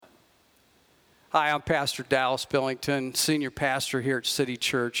Hi, I'm Pastor Dallas Billington, Senior Pastor here at City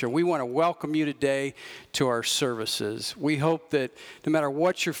Church, and we want to welcome you today to our services. We hope that no matter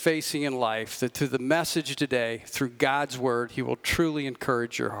what you're facing in life, that through the message today, through God's Word, He will truly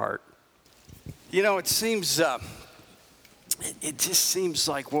encourage your heart. You know, it just seems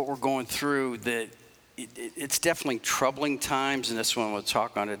like what we're going through, that it's definitely troubling times, and this one we'll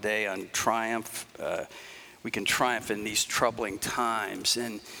talk on today on triumph. We can triumph in these troubling times,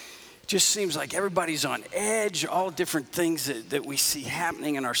 and just seems like everybody's on edge, all different things that we see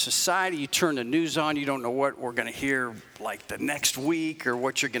happening in our society. You turn the news on, you don't know what we're going to hear like the next week or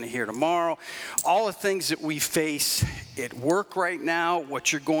what you're going to hear tomorrow. All the things that we face at work right now,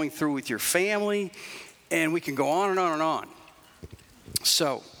 what you're going through with your family, and we can go on and on and on.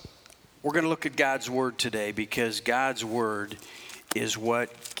 So we're going to look at God's Word today because God's Word is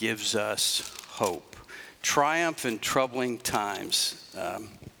what gives us hope. Triumph in troubling times.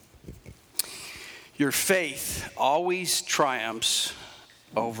 Your faith always triumphs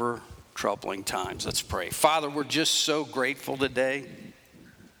over troubling times. Let's pray. Father, we're just so grateful today.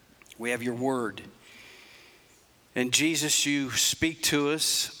 We have your word. And Jesus, you speak to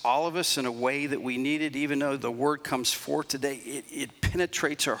us, all of us, in a way that we need it, even though the word comes forth today. It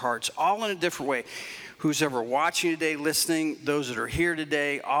penetrates our hearts, all in a different way. Who's ever watching today, listening, those that are here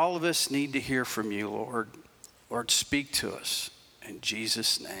today, all of us need to hear from you, Lord. Lord, speak to us. In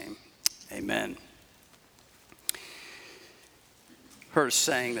Jesus' name, amen. Heard a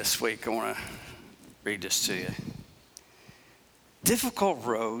saying this week. I want to read this to you. Difficult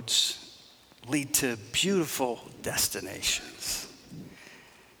roads lead to beautiful destinations.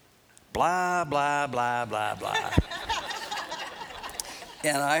 Blah, blah, blah, blah, blah.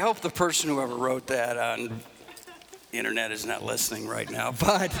 And I hope the person who ever wrote that on the internet is not listening right now.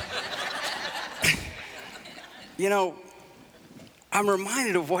 But, you know, I'm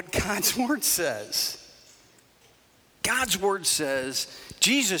reminded of what God's Word says. God's Word says,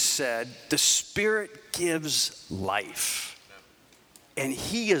 Jesus said, the Spirit gives life. And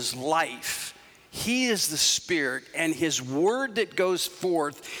He is life. He is the Spirit. And His Word that goes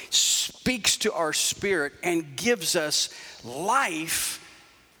forth speaks to our spirit and gives us life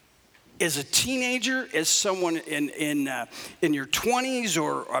as a teenager, as someone in your 20s,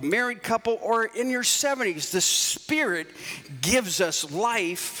 or a married couple, or in your 70s. The Spirit gives us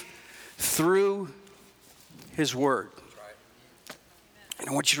life through His Word. And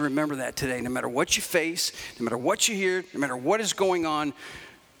I want you to remember that today. No matter what you face, no matter what you hear, no matter what is going on,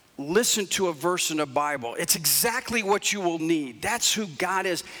 listen to a verse in the Bible. It's exactly what you will need. That's who God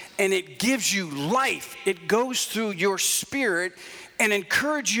is. And it gives you life. It goes through your spirit and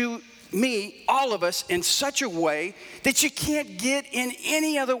encourages you, me, all of us, in such a way that you can't get in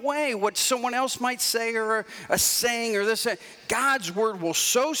any other way what someone else might say, or a saying, or this. God's Word will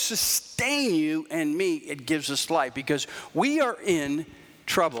so sustain you and me, it gives us life, because we are in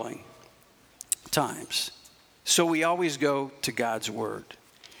troubling times. So we always go to God's Word.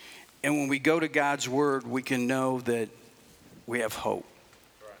 And when we go to God's Word, we can know that we have hope.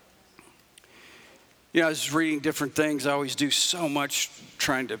 You know, I was reading different things. I always do so much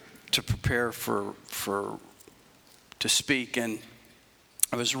trying to prepare to speak, and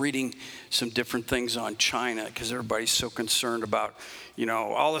I was reading some different things on China, because everybody's so concerned about, you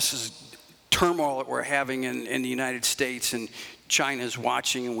know, all this is turmoil that we're having in the United States, and China's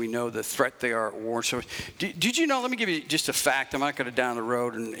watching, and we know the threat they are at war. So did you know, let me give you just a fact. I'm not going to down the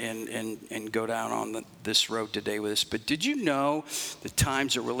road and go down on this road today with this, but did you know the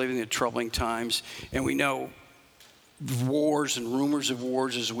times that we're living in, troubling times, and we know wars and rumors of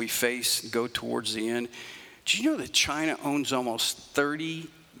wars as we face and go towards the end? Do you know that China owns almost 30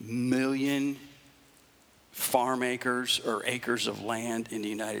 million farm acres or acres of land in the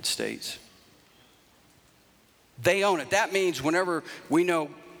United States? They own it. That means whenever we know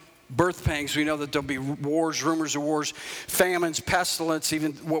birth pangs, we know that there'll be wars, rumors of wars, famines, pestilence,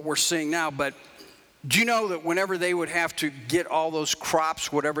 even what we're seeing now. But do you know that whenever they would have to get all those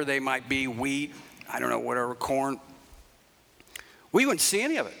crops, whatever they might be, wheat, I don't know, whatever, corn, we wouldn't see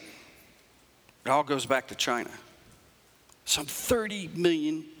any of it. It all goes back to China. Some 30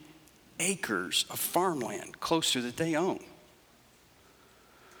 million acres of farmland close to that they own.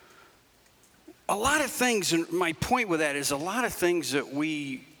 A lot of things, and my point with that is a lot of things that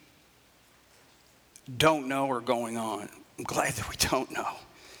we don't know are going on. I'm glad that we don't know.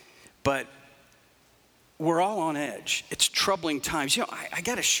 But we're all on edge. It's troubling times. You know, I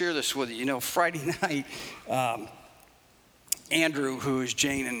got to share this with you. You know, Friday night, Andrew, who is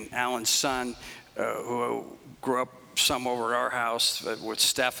Jane and Alan's son, who grew up some over at our house with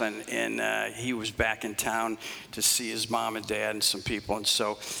Stefan, and he was back in town to see his mom and dad and some people. And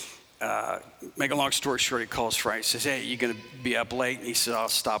so make a long story short, he calls Friday. He says, hey, you going to be up late? And he said, I'll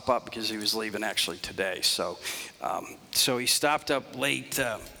stop up, because he was leaving actually today. So he stopped up late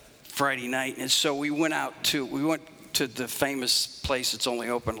Friday night. And so we went to the famous place that's only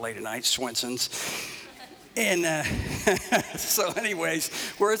open late at night, Swenson's. And so anyways,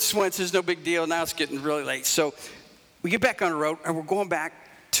 we're at Swenson's, no big deal. Now it's getting really late. So we get back on the road, and we're going back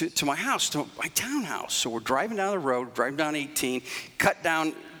to my house, to my townhouse. So we're driving down the road, driving down 18, cut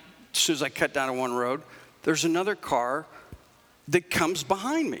down. As soon as I cut down to one road, there's another car that comes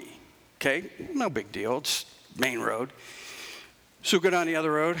behind me. Okay, no big deal. It's main road. So we go down the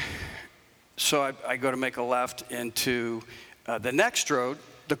other road. So I go to make a left into the next road.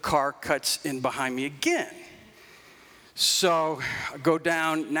 The car cuts in behind me again. So I go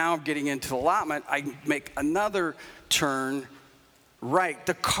down. Now I'm getting into the allotment. I make another turn right.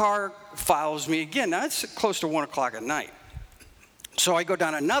 The car follows me again. Now it's close to 1 o'clock at night. So I go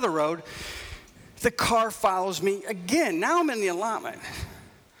down another road. The car follows me again. Now I'm in the allotment.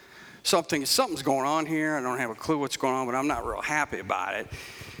 So I'm thinking something's going on here. I don't have a clue what's going on, but I'm not real happy about it.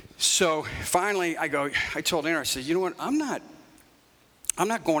 So finally I told Aaron, I said, you know what, I'm not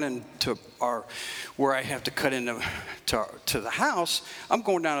going into where I have to cut into to the house. I'm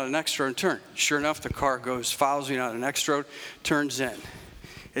going down to the next road and turn. Sure enough, the car follows me down the next road, turns in.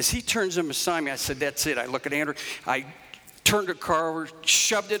 As he turns in beside me, I said, that's it. I look at Andrew. I turned the car over,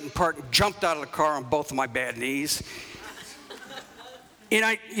 shoved it in park, and jumped out of the car on both of my bad knees. And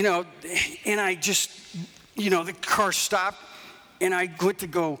I just, the car stopped, and I went to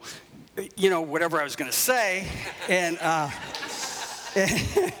go, whatever I was going to say, and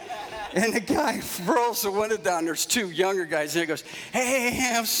the guy rolls the window down. There's two younger guys, and he goes,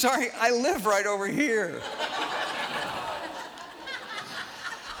 hey, I'm sorry, I live right over here.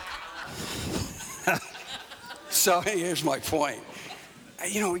 So here's my point.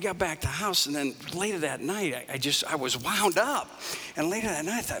 We got back to the house, and then later that night, I was wound up. And later that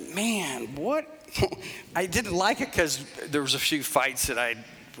night, I thought, man, what? I didn't like it because there was a few fights that I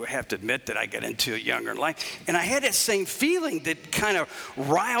have to admit that I got into younger in life. And I had that same feeling that kind of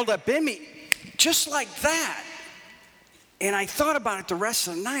riled up in me, just like that. And I thought about it the rest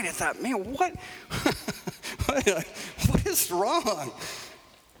of the night. I thought, man, what is wrong?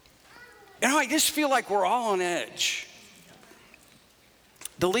 I just feel like we're all on edge.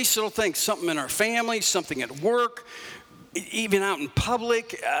 The least little thing, something in our family, something at work, even out in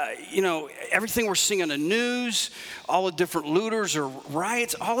public, everything we're seeing on the news, all the different looters or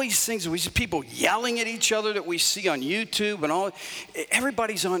riots, all these things, we see people yelling at each other that we see on YouTube and all.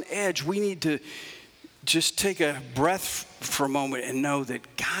 Everybody's on edge. We need to just take a breath for a moment and know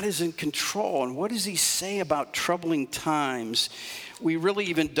that God is in control. And what does he say about troubling times? We really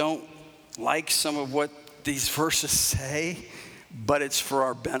even don't like some of what these verses say, but it's for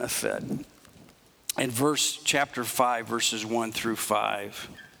our benefit. In chapter 5, verses 1 through 5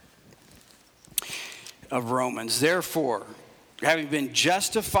 of Romans. Therefore, having been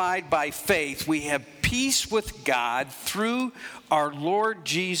justified by faith, we have peace with God through our Lord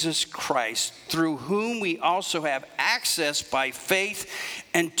Jesus Christ, through whom we also have access by faith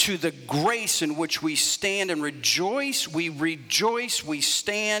and to the grace in which we stand and rejoice. We rejoice, we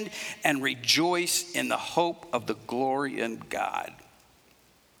stand and rejoice in the hope of the glory in God.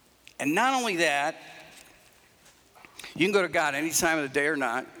 And not only that, you can go to God any time of the day or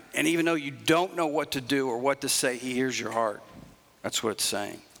not, and even though you don't know what to do or what to say, he hears your heart. That's what it's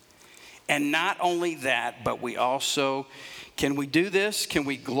saying. And not only that, but we also, can we do this? Can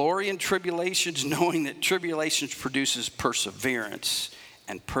we glory in tribulations, knowing that tribulations produces perseverance,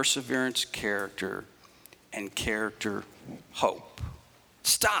 and perseverance, character, and character, hope.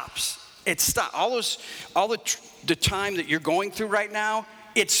 Stops. It stops. All the time that you're going through right now,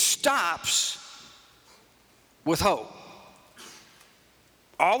 it stops with hope.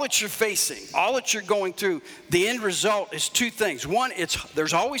 All that you're facing, all that you're going through, the end result is two things. One,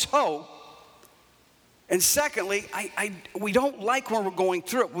 there's always hope. And secondly, we don't like when we're going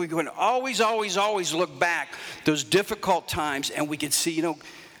through it. We can always look back those difficult times, and we can see,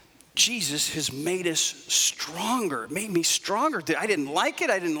 Jesus has made us stronger. It made me stronger. I didn't like it.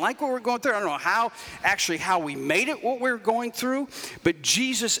 I didn't like what we were going through. I don't know how we made it, what we were going through. But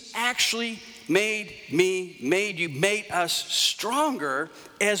Jesus actually made us stronger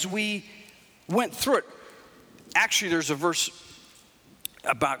as we went through it. Actually, there's a verse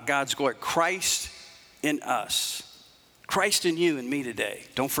about God's glory. Christ in us. Christ in you and me today.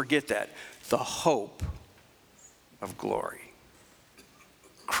 Don't forget that. The hope of glory.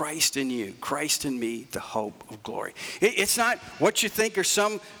 Christ in you, Christ in me, the hope of glory. It's not what you think or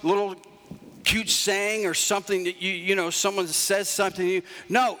some little cute saying or something that someone says something to you.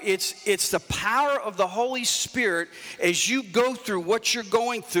 No, it's the power of the Holy Spirit as you go through what you're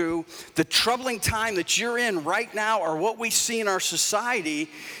going through, the troubling time that you're in right now, or what we see in our society.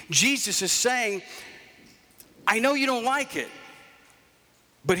 Jesus is saying, I know you don't like it,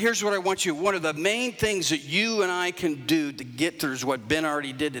 but here's what I want you. One of the main things that you and I can do to get through is what Ben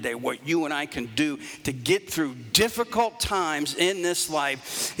already did today. What you and I can do to get through difficult times in this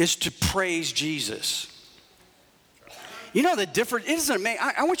life is to praise Jesus. You know the difference, it isn't amazing.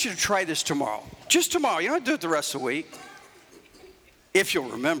 I want you to try this tomorrow. Just tomorrow. You don't have to do it the rest of the week. If you'll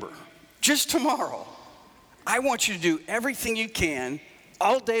remember. Just tomorrow. I want you to do everything you can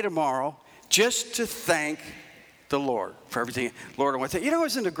all day tomorrow just to thank the Lord for everything. Lord, I want to thank you. I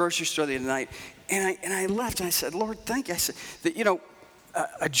was in the grocery store the other night, and I left, and I said, Lord, thank you. I said, that,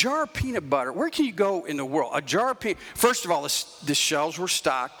 a jar of peanut butter, where can you go in the world? A jar of peanut, first of all, the shelves were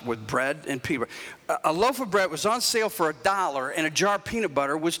stocked with bread and peanut butter. A loaf of bread was on sale for $1, and a jar of peanut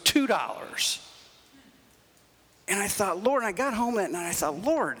butter was $2. And I thought, Lord, and I got home that night, I thought,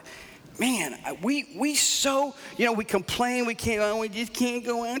 Lord, man, we so, we complain, we just can't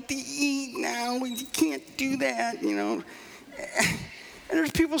go out to eat now, we can't do that, And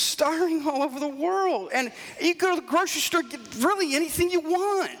there's people starving all over the world. And you go to the grocery store, get really anything you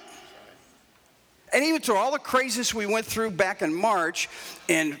want. And even through all the craziness we went through back in March,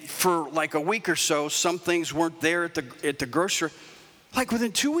 and for like a week or so, some things weren't there at the grocery. Like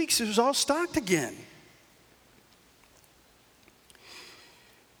within 2 weeks, it was all stocked again.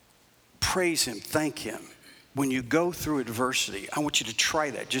 Praise him, thank him. When you go through adversity, I want you to try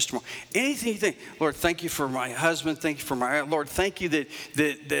that just tomorrow. Anything you think, Lord, thank you for my husband, thank you for my, Lord, thank you that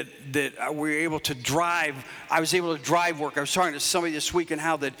we were able to drive. I was able to drive work. I was talking to somebody this week and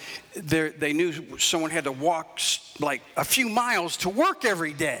how that they knew someone had to walk like a few miles to work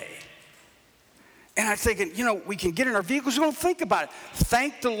every day. And I'm thinking, we can get in our vehicles, we don't think about it.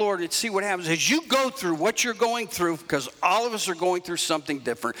 Thank the Lord and see what happens as you go through what you're going through, because all of us are going through something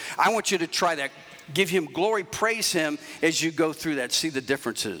different. I want you to try that. Give him glory, praise him as you go through that. See the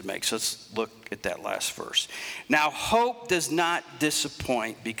differences it makes. Let's look at that last verse. Now, hope does not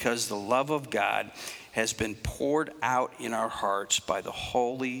disappoint, because the love of God has been poured out in our hearts by the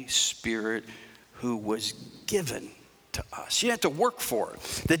Holy Spirit who was given to us. You have to work for it.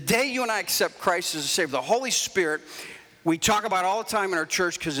 The day you and I accept Christ as a Savior, the Holy Spirit, we talk about all the time in our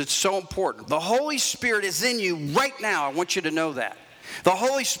church because it's so important. The Holy Spirit is in you right now. I want you to know that. The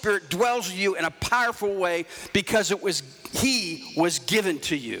Holy Spirit dwells in you in a powerful way because he was given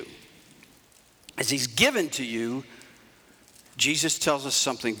to you. As he's given to you, Jesus tells us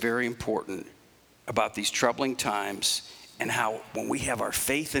something very important about these troubling times and how when we have our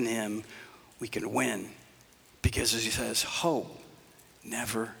faith in him, we can win. Because as he says, hope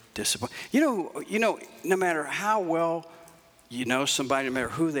never disappoints. No matter how well you know somebody, no matter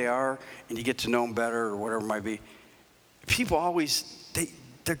who they are, and you get to know them better or whatever it might be, people always,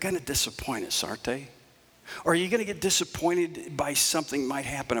 they're going to disappoint us, aren't they? Or are you going to get disappointed by something might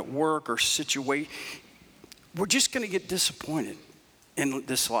happen at work or situation? We're just going to get disappointed in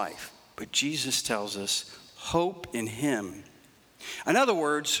this life. But Jesus tells us, hope in him. In other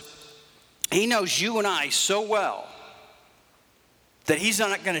words, he knows you and I so well that he's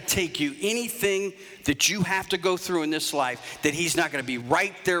not going to take you anything that you have to go through in this life, that he's not going to be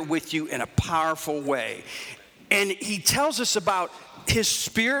right there with you in a powerful way. And he tells us about his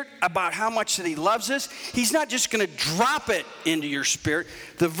spirit, about how much that he loves us. He's not just going to drop it into your spirit.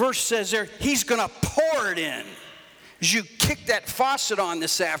 The verse says there, he's going to pour it in. As you kick that faucet on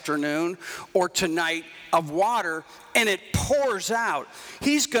this afternoon or tonight of water, and it pours out.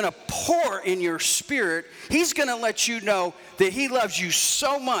 He's going to pour in your spirit. He's going to let you know that he loves you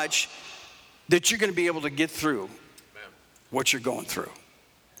so much that you're going to be able to get through what you're going through.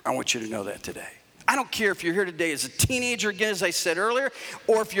 I want you to know that today. I don't care if you're here today as a teenager, again, as I said earlier,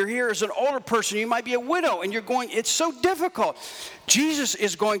 or if you're here as an older person, you might be a widow, and it's so difficult. Jesus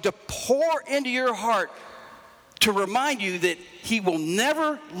is going to pour into your heart to remind you that he will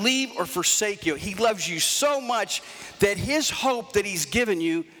never leave or forsake you. He loves you so much that his hope that he's given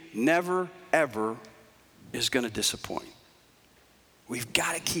you never, ever is going to disappoint. We've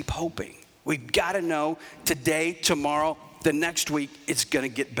got to keep hoping. We've got to know today, tomorrow, the next week, it's going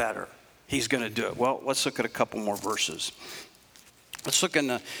to get better. He's going to do it. Well, let's look at a couple more verses. Let's look in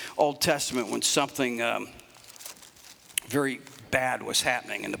the Old Testament when something very bad was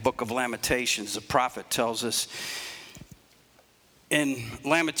happening. In the book of Lamentations, the prophet tells us in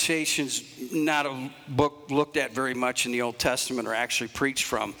Lamentations, not a book looked at very much in the Old Testament or actually preached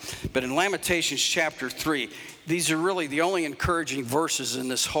from, but in Lamentations chapter 3, these are really the only encouraging verses in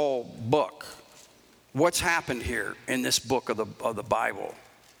this whole book. What's happened here in this book of the Bible?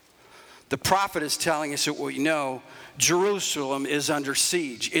 The prophet is telling us that we know Jerusalem is under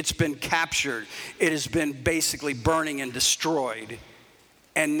siege. It's been captured. It has been basically burning and destroyed.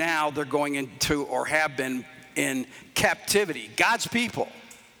 And now they're going into, or have been in captivity. God's people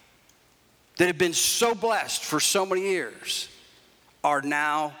that have been so blessed for so many years are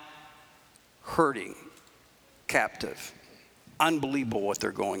now hurting, captive. Unbelievable what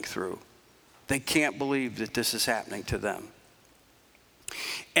they're going through. They can't believe that this is happening to them.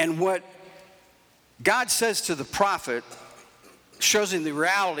 And what God says to the prophet shows him the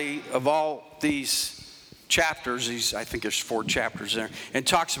reality of all these chapters. I think there's 4 chapters there, and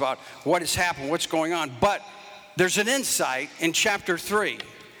talks about what has happened, what's going on. But there's an insight in chapter 3.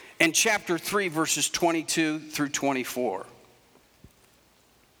 In chapter 3, verses 22 through 24.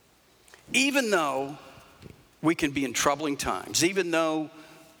 Even though we can be in troubling times, even though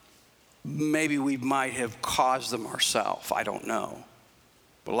maybe we might have caused them ourselves, I don't know.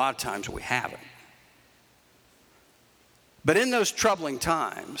 But a lot of times we haven't. But in those troubling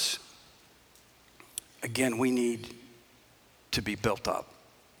times, again, we need to be built up.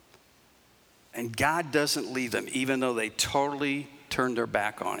 And God doesn't leave them, even though they totally turned their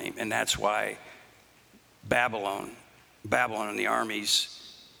back on him. And that's why Babylon and the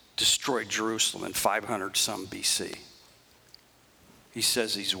armies destroyed Jerusalem in 500 some BC. He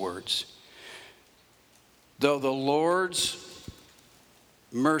says these words: though the Lord's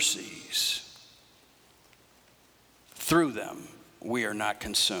mercies, through them we are not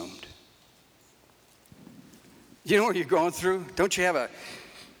consumed. You know what you're going through? Don't you have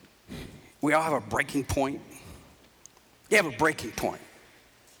we all have a breaking point? You have a breaking point.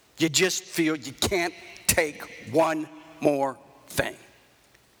 You just feel you can't take one more thing.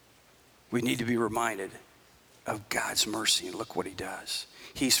 We need to be reminded of God's mercy, and look what he does.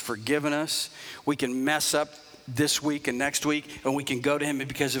 He's forgiven us. We can mess up this week and next week, and we can go to him, and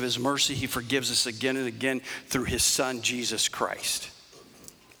because of his mercy, he forgives us again and again through his son, Jesus Christ.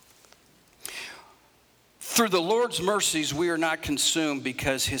 Through the Lord's mercies, we are not consumed,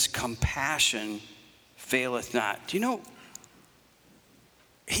 because his compassion faileth not. Do you know,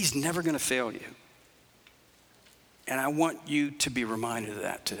 he's never going to fail you. And I want you to be reminded of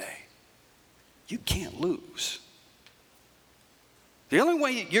that today. You can't lose. The only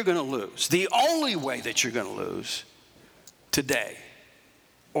way you're going to lose, the only way that you're going to lose today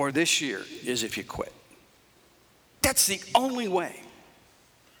or this year is if you quit. That's the only way.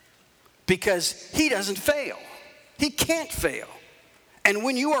 Because he doesn't fail. He can't fail. And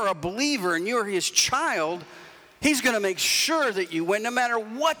when you are a believer and you're his child, he's going to make sure that you win no matter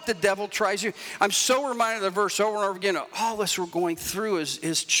what the devil tries you. I'm so reminded of the verse over and over again of all this we're going through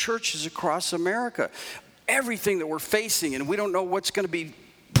as churches across America. Everything that we're facing, and we don't know what's going to be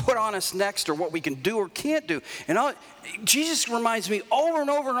put on us next or what we can do or can't do. And Jesus reminds me over and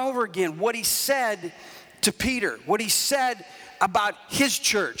over and over again what he said to Peter, what he said about his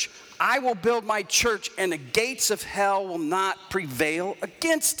church. I will build my church, and the gates of hell will not prevail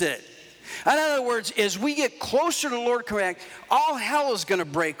against it. In other words, as we get closer to the Lord coming back, all hell is going to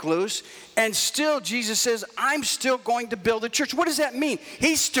break loose. And still, Jesus says, I'm still going to build a church. What does that mean?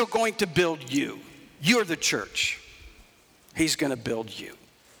 He's still going to build you. You're the church. He's going to build you.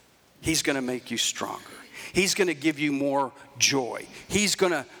 He's going to make you stronger. He's going to give you more joy. He's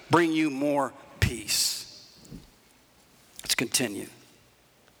going to bring you more peace. Let's continue.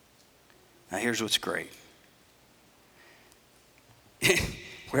 Now, here's what's great.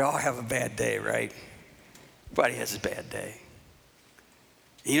 We all have a bad day, right? Everybody has a bad day.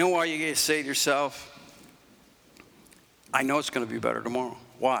 You know why you get to say to yourself, I know it's going to be better tomorrow.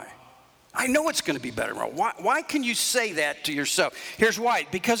 Why? I know it's going to be better tomorrow. Why can you say that to yourself? Here's why.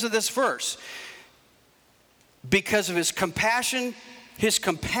 Because of this verse. Because of his compassion, his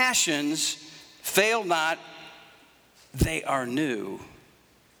compassions fail not. They are new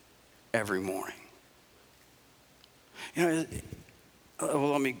every morning. You know,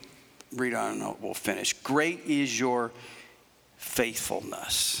 well, let me read on and we'll finish. Great is your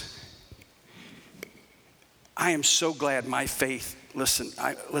faithfulness. I am so glad my faith, listen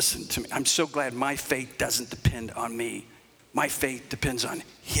to me. I'm so glad my faith doesn't depend on me. My faith depends on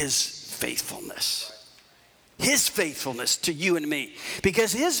his faithfulness. His faithfulness to you and me.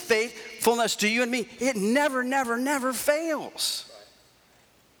 Because his faithfulness to you and me, it never, never, never fails.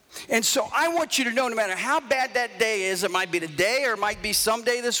 And so I want you to know, no matter how bad that day is, it might be today or it might be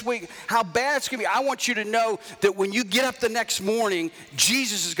someday this week, how bad it's going to be, I want you to know that when you get up the next morning,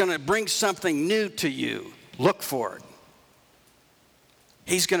 Jesus is going to bring something new to you. Look for it.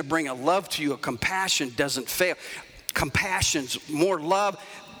 He's going to bring a love to you, a compassion doesn't fail. Compassion's more love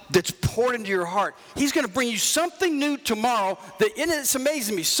that's poured into your heart. He's going to bring you something new tomorrow that, and it's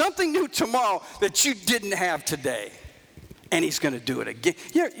amazing me, something new tomorrow that you didn't have today. And he's going to do it again.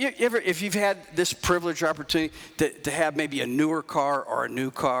 You ever, if you've had this privilege or opportunity to have maybe a newer car or a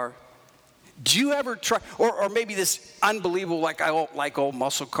new car, do you ever try, or maybe this unbelievable, like I like old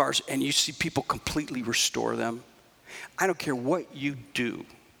muscle cars, and you see people completely restore them? I don't care what you do.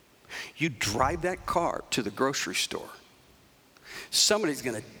 You drive that car to the grocery store. Somebody's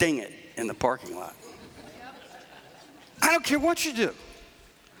going to ding it in the parking lot. I don't care what you do.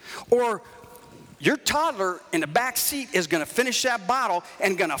 Or your toddler in the back seat is going to finish that bottle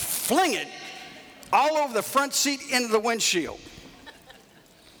and going to fling it all over the front seat into the windshield.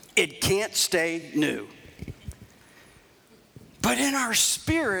 It can't stay new. But in our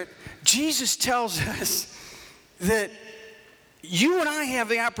spirit, Jesus tells us that you and I have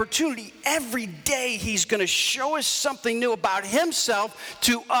the opportunity every day. He's going to show us something new about himself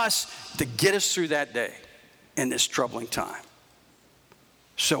to us to get us through that day in this troubling time.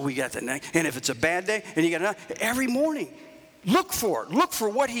 So we got the next, and if it's a bad day, and you got another, every morning, look for it. Look for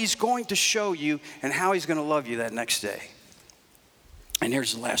what he's going to show you and how he's going to love you that next day. And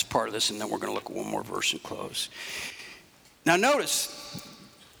here's the last part of this, and then we're going to look at one more verse and close. Now notice,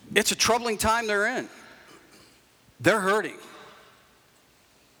 it's a troubling time they're in. They're hurting.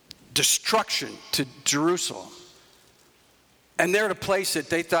 Destruction to Jerusalem. And they're at a place that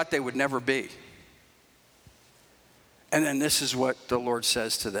they thought they would never be. And then this is what the Lord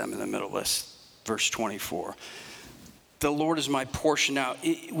says to them in the middle of this, verse 24. The Lord is my portion. Now,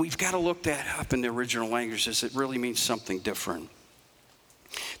 we've got to look that up in the original language, as it really means something different.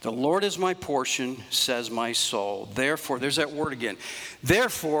 The Lord is my portion, says my soul. Therefore, there's that word again.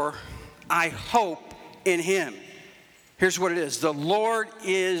 Therefore, I hope in him. Here's what it is. The Lord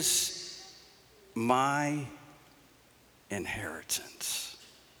is my inheritance.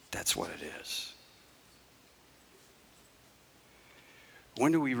 That's what it is.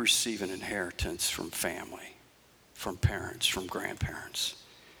 When do we receive an inheritance from family, from parents, from grandparents?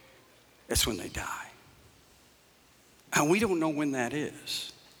 It's when they die. And we don't know when that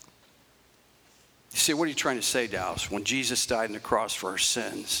is. You say, what are you trying to say, Dallas? When Jesus died on the cross for our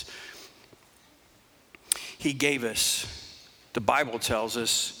sins, he gave us, the Bible tells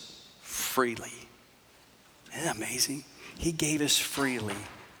us, freely. Isn't that amazing? He gave us freely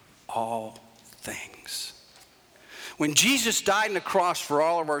all things. When Jesus died on the cross for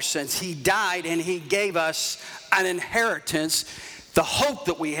all of our sins, he died and he gave us an inheritance, the hope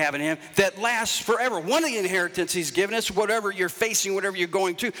that we have in him that lasts forever. One of the inheritance he's given us, whatever you're facing, whatever you're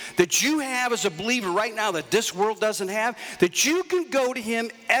going through, that you have as a believer right now that this world doesn't have, that you can go to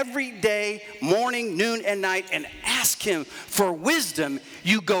him every day, morning, noon, and night, and ask him for wisdom.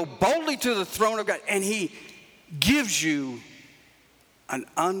 You go boldly to the throne of God, and he gives you an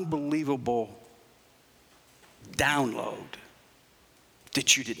unbelievable download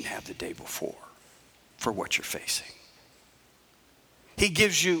that you didn't have the day before for what you're facing. He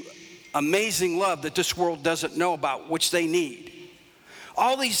gives you amazing love that this world doesn't know about, which they need.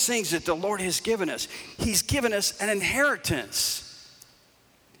 All these things that the Lord has given us. He's given us an inheritance.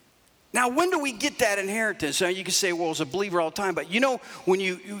 Now, when do we get that inheritance? Now, you can say, well, as a believer all the time, but you know, when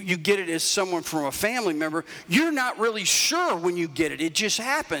you get it as someone from a family member, you're not really sure when you get it. It just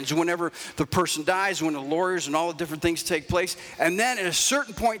happens whenever the person dies, when the lawyers and all the different things take place. And then at a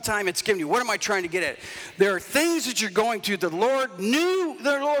certain point in time, it's given you. What am I trying to get at? There are things that you're going through. The Lord knew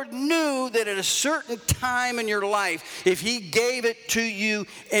that at a certain time in your life, if he gave it to you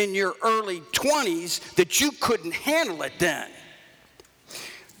in your early 20s, that you couldn't handle it then.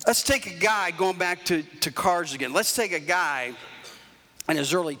 Let's take a guy, going back to cars again. Let's take a guy in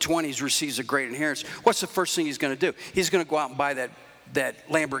his early 20s receives a great inheritance. What's the first thing he's going to do? He's going to go out and buy that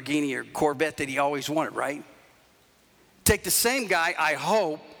Lamborghini or Corvette that he always wanted, right? Take the same guy, I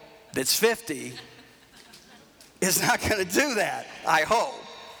hope, that's 50, is not going to do that, I hope.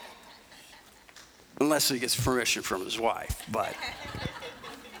 Unless he gets permission from his wife. But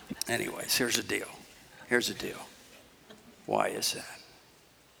anyways, here's the deal. Why is that?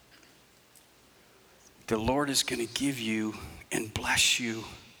 The Lord is going to give you and bless you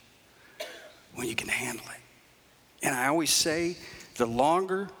when you can handle it. And I always say, the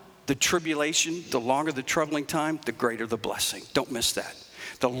longer the tribulation, the longer the troubling time, the greater the blessing. Don't miss that.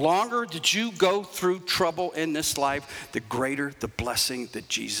 The longer that you go through trouble in this life, the greater the blessing that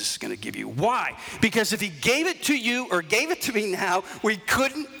Jesus is going to give you. Why? Because if he gave it to you or gave it to me now, we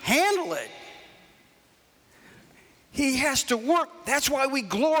couldn't handle it. He has to work. That's why we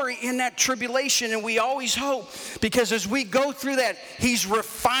glory in that tribulation, and we always hope. Because as we go through that, he's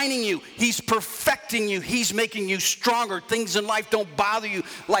refining you. He's perfecting you. He's making you stronger. Things in life don't bother you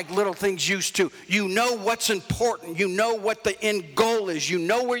like little things used to. You know what's important. You know what the end goal is. You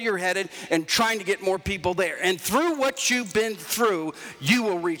know where you're headed and trying to get more people there. And through what you've been through, you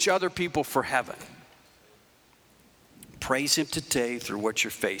will reach other people for heaven. Praise him today through what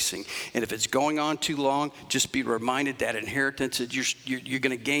you're facing. And if it's going on too long, just be reminded that inheritance that you're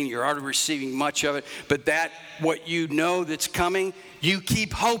going to gain, you're already receiving much of it. But that, what you know that's coming, you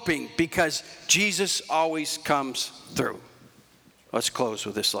keep hoping because Jesus always comes through. Let's close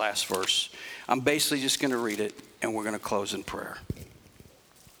with this last verse. I'm basically just going to read it, and we're going to close in prayer.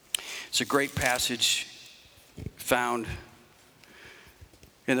 It's a great passage found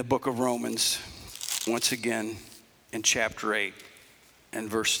in the book of Romans, once again, in chapter 8 and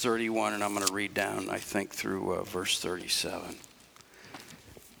verse 31, and I'm going to read down, I think, through verse 37.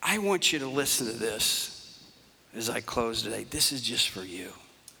 I want you to listen to this as I close today. This is just for you.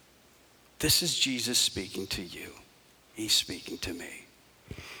 This is Jesus speaking to you. He's speaking to me.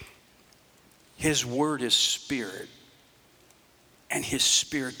 His word is spirit, and his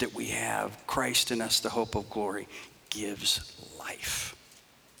spirit that we have, Christ in us, the hope of glory, gives life.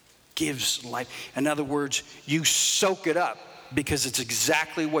 Gives life. In other words, you soak it up because it's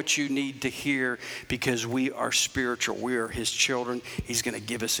exactly what you need to hear because we are spiritual. We are his children. He's going to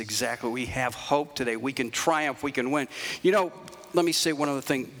give us exactly. We have hope today. We can triumph. We can win. You know, let me say one other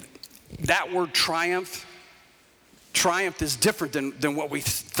thing. That word triumph is different than what we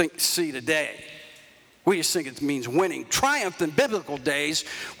see today. We just think it means winning. Triumph in biblical days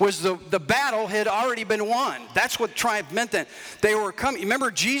was the battle had already been won. That's what triumph meant then. They were coming.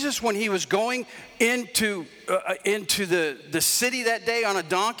 Remember Jesus when he was going into the city that day on a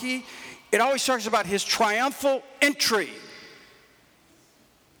donkey? It always talks about his triumphal entry.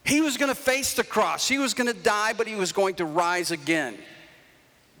 He was going to face the cross. He was going to die, but he was going to rise again.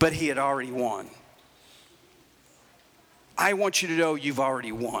 But he had already won. I want you to know you've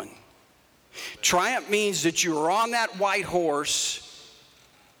already won. Triumph means that you are on that white horse,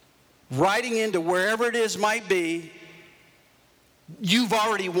 riding into wherever it is might be. You've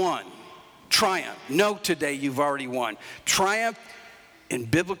already won. Triumph. Know today you've already won. Triumph in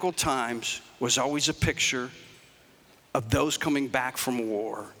biblical times was always a picture of those coming back from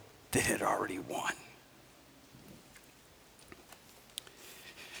war that had already won.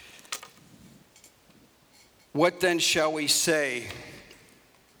 What then shall we say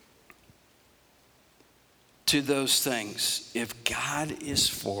to those things? If God is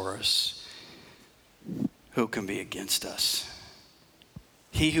for us, who can be against us?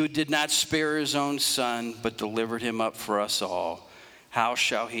 He who did not spare his own son, but delivered him up for us all, how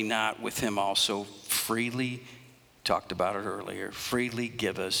shall he not with him also freely, talked about it earlier, freely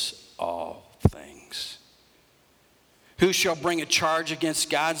give us all things? Who shall bring a charge against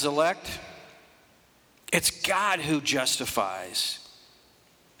God's elect? It's God who justifies.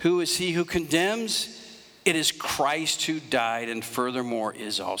 Who is he who condemns? It is Christ who died and furthermore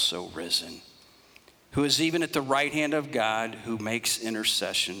is also risen, who is even at the right hand of God, who makes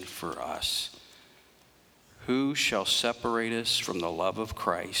intercession for us. Who shall separate us from the love of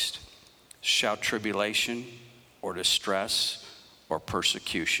Christ? Shall tribulation or distress or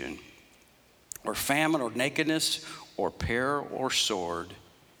persecution or famine or nakedness or peril or sword?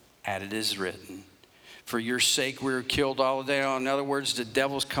 As it is written, for your sake we are killed all day long. In other words, the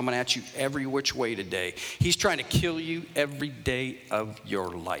devil's coming at you every which way today. He's trying to kill you every day of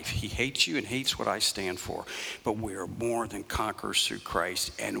your life. He hates you and hates what I stand for. But we are more than conquerors through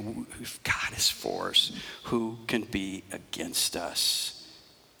Christ. And if God is for us, who can be against us?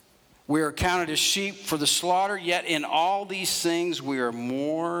 We are counted as sheep for the slaughter, yet in all these things we are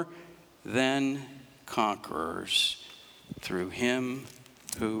more than conquerors through him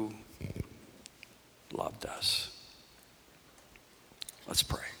who loved us. Let's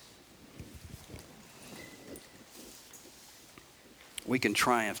pray. We can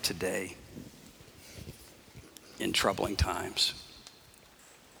triumph today in troubling times.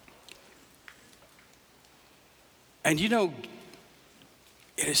 And you know,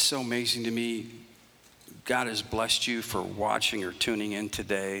 it is so amazing to me. God has blessed you for watching or tuning in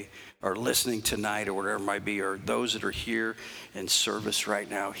today or listening tonight or whatever it might be, or those that are here in service right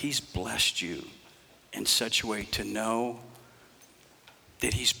now. He's blessed you in such a way to know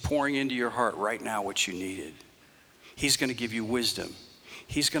that he's pouring into your heart right now what you needed. He's going to give you wisdom.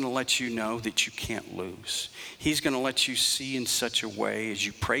 He's going to let you know that you can't lose. He's going to let you see in such a way as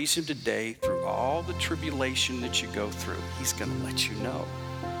you praise him today through all the tribulation that you go through. He's going to let you know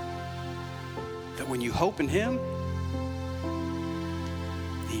that when you hope in him,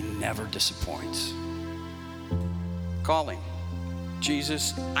 he never disappoints. Calling.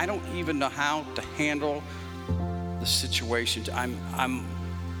 Jesus, I don't even know how to handle the situations.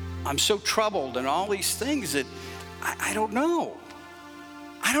 I'm so troubled and all these things that I don't know.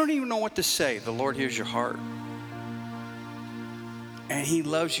 I don't even know what to say. The Lord hears your heart. And he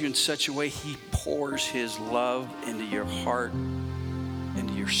loves you in such a way, he pours his love into your heart,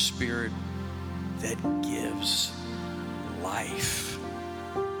 into your spirit, that gives life.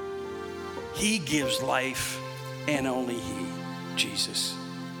 He gives life, and only he, Jesus,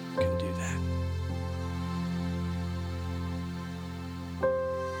 can do that.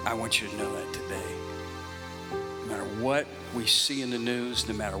 I want you to know that today. No matter what we see in the news,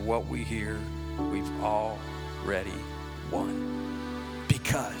 no matter what we hear, we've already won.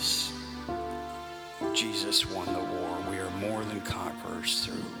 Because Jesus won the war. We are more than conquerors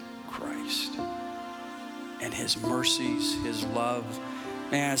through Christ. And his mercies, his love,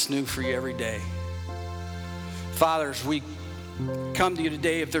 man, it's new for you every day. Father, as we come to you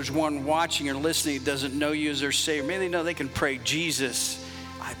today, if there's one watching or listening that doesn't know you as their Savior, may they know they can pray, Jesus,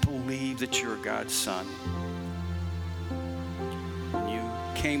 I believe that you're God's Son. And you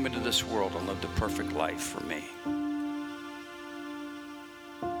came into this world and lived a perfect life for me.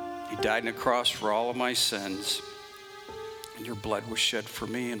 You died on the cross for all of my sins, and your blood was shed for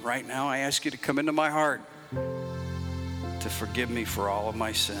me. And right now I ask you to come into my heart to forgive me for all of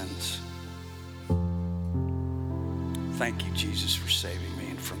my sins. Thank you, Jesus, for saving me.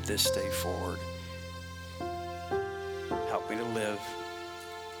 And from this day forward, help me to live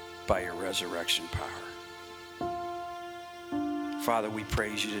by your resurrection power. Father, we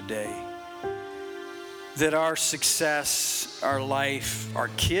praise you today that our success, our life, our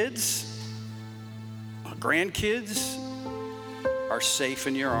kids, our grandkids are safe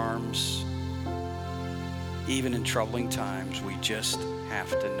in your arms. Even in troubling times, we just have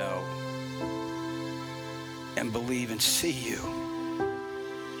to know and believe and see you.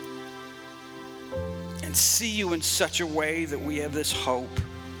 And see you in such a way that we have this hope.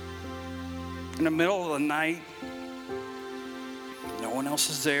 In the middle of the night, no one else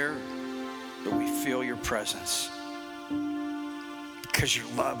is there, but we feel your presence. Because your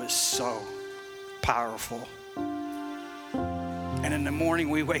love is so powerful. And in the morning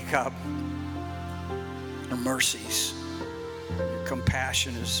we wake up, your mercies, your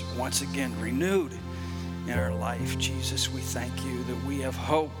compassion is once again renewed in our life. Jesus, we thank you that we have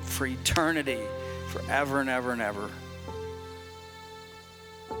hope for eternity, forever and ever and ever.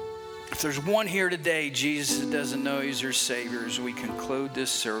 If there's one here today, Jesus, that doesn't know he's your Savior, as we conclude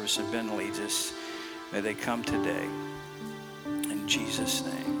this service and Ben leads us, may they come today. In Jesus'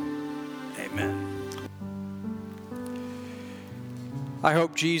 name, amen. I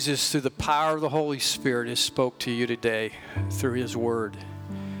hope Jesus, through the power of the Holy Spirit, has spoke to you today through his word.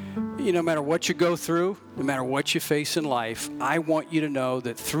 No matter what you go through, no matter what you face in life, I want you to know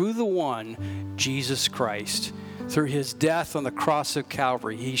that through the one, Jesus Christ, through his death on the cross of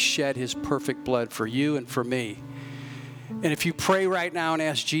Calvary, he shed his perfect blood for you and for me. And if you pray right now and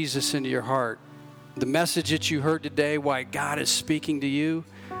ask Jesus into your heart, the message that you heard today, why God is speaking to you,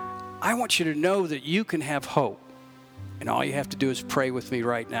 I want you to know that you can have hope. And all you have to do is pray with me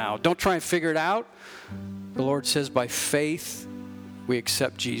right now. Don't try and figure it out. The Lord says by faith, we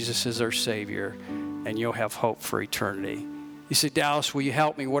accept Jesus as our Savior, and you'll have hope for eternity. You say, Dallas, will you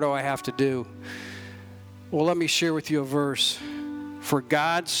help me? What do I have to do? Well, let me share with you a verse. For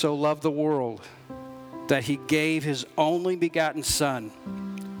God so loved the world that he gave his only begotten Son,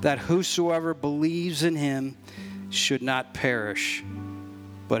 that whosoever believes in him should not perish,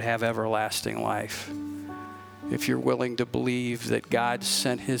 but have everlasting life. If you're willing to believe that God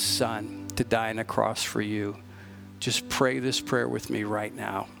sent his Son to die on the cross for you, just pray this prayer with me right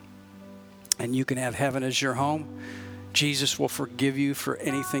now. And you can have heaven as your home. Jesus will forgive you for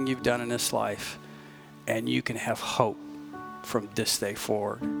anything you've done in this life. And you can have hope from this day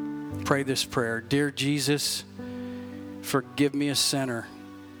forward. Pray this prayer. Dear Jesus, forgive me a sinner.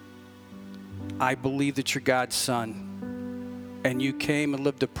 I believe that you're God's Son. And you came and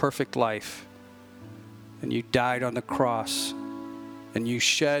lived a perfect life. And you died on the cross. And you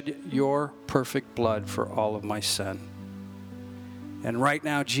shed your perfect blood for all of my sin. And right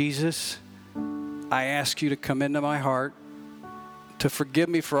now, Jesus, I ask you to come into my heart, to forgive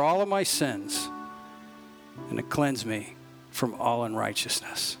me for all of my sins, and to cleanse me from all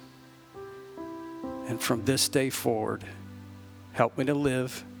unrighteousness. And from this day forward, Help me to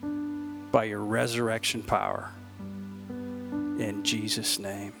live by your resurrection power. In Jesus'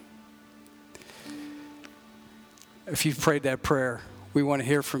 name. If you've prayed that prayer, we want to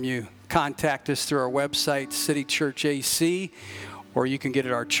hear from you. Contact us through our website, City Church AC, or you can get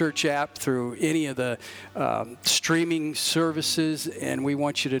it our church app through any of the streaming services, and we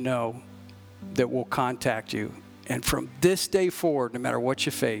want you to know that we'll contact you. And from this day forward, no matter what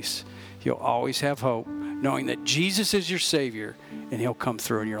you face, you'll always have hope, knowing that Jesus is your Savior, and He'll come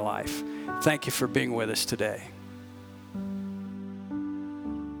through in your life. Thank you for being with us today.